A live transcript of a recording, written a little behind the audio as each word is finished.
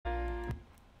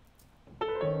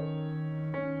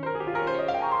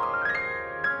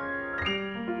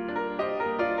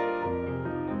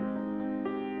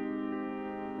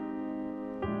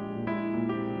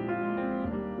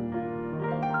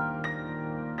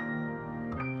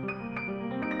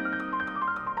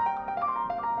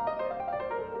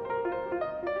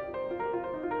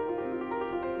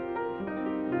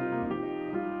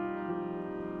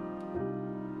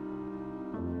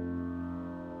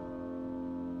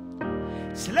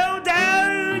Slow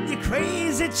down, you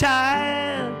crazy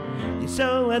child. You're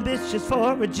so ambitious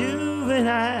for a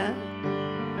juvenile.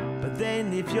 But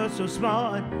then if you're so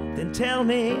smart, then tell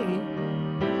me,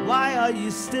 why are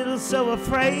you still so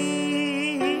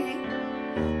afraid?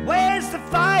 Where's the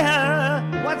fire?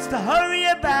 What's the hurry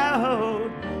about?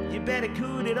 You better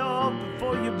cool it off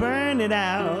before you burn it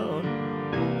out.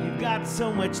 You've got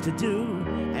so much to do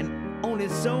and only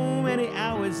so many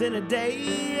hours in a day.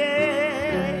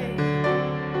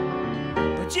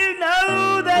 But you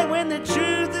know that when the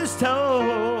truth is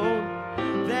told,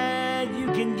 that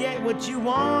you can get what you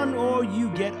want or you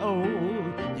get old.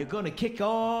 You're gonna kick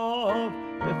off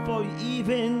before you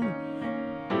even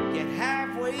get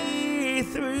halfway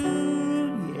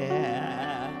through,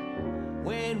 yeah.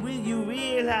 When will you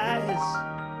realize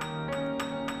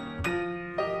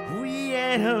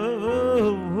Vienna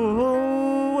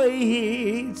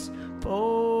waits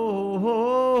for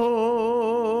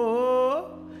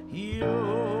you?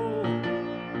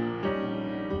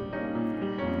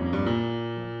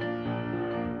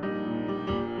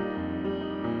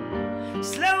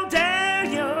 Slow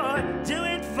down, you're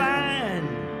doing fine.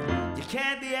 You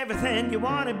can't be everything you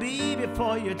want to be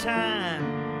before your time.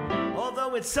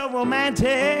 Although it's so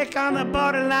romantic on the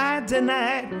borderline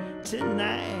tonight.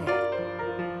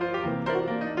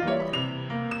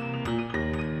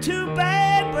 Too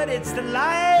bad, but it's the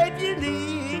life you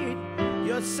lead.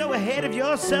 You're so ahead of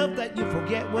yourself that you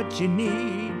forget what you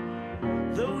need.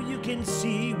 Though you can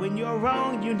see when you're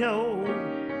wrong, you know.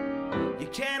 You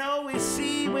can't always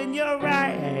see when you're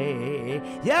right.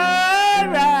 You're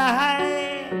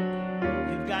right.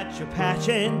 You've got your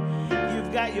passion,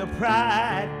 you've got your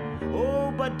pride.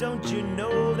 Oh, but don't you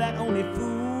know that only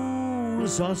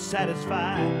fools are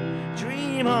satisfied?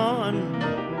 Dream on,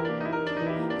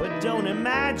 but don't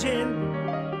imagine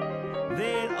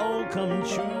they'll all come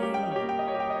true.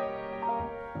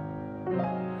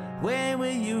 When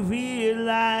will you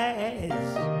realize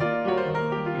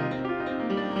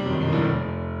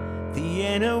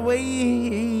Vienna waits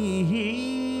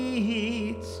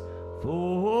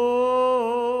for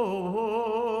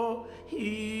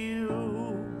you?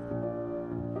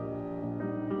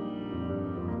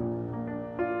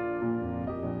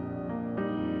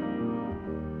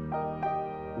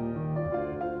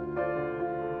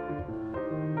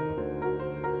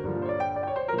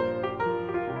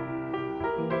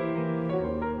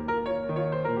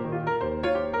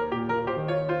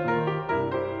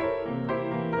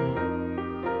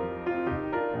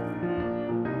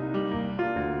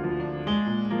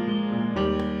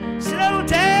 Slow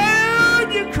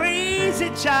down, you crazy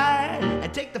child,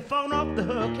 and take the phone off the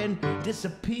hook and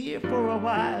disappear for a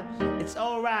while. It's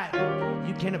alright,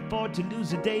 you can afford to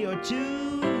lose a day or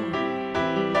two.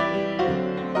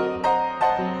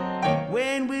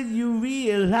 When will you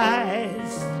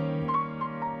realize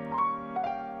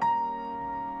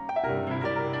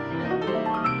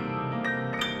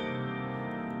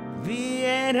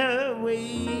Vienna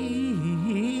waits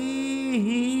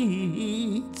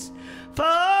for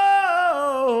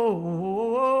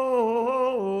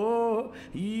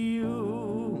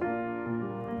you?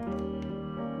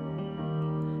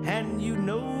 And you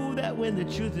know that when the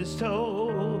truth is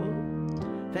told,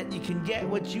 that you can get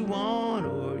what you want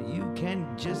or you can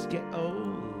just get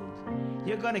old.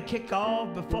 You're gonna kick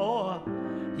off before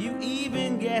you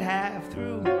even get half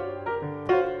through.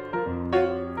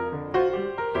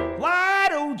 Why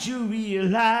don't you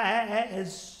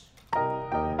realize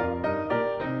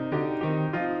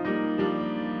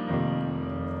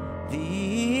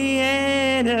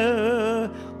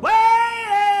Vienna waits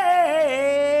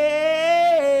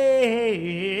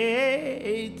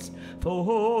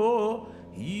for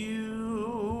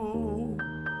you?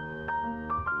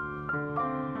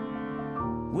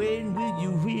 When will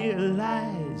you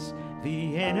realize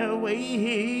Vienna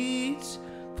waits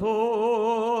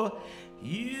for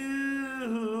you?